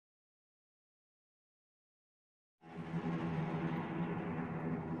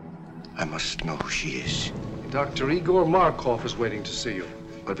I must know who she is. Dr. Igor Markoff is waiting to see you.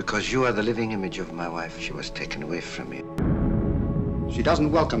 But because you are the living image of my wife, she was taken away from me. She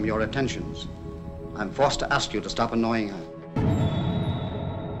doesn't welcome your attentions. I'm forced to ask you to stop annoying her.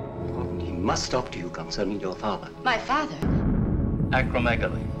 He must talk to you concerning your father. My father?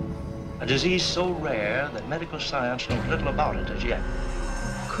 Acromegaly, a disease so rare that medical science knows little about it as yet.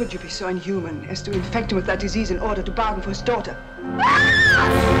 Could you be so inhuman as to infect him with that disease in order to bargain for his daughter?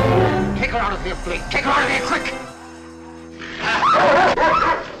 Take her out of here, please. Take her out of here, quick!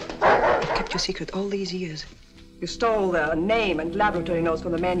 You've kept your secret all these years. You stole the name and laboratory notes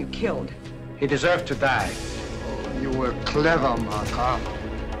from the man you killed. He deserved to die. You were clever, Markoff.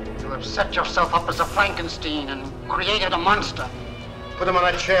 You have set yourself up as a Frankenstein and created a monster. Put him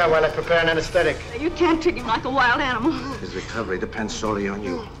on a chair while I prepare an anesthetic. You can't treat him like a wild animal. His recovery depends solely on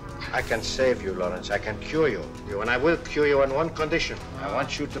you. I can save you, Lawrence. I can cure you. And I will cure you on one condition. I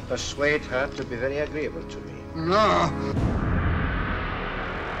want you to persuade her to be very agreeable to me. No.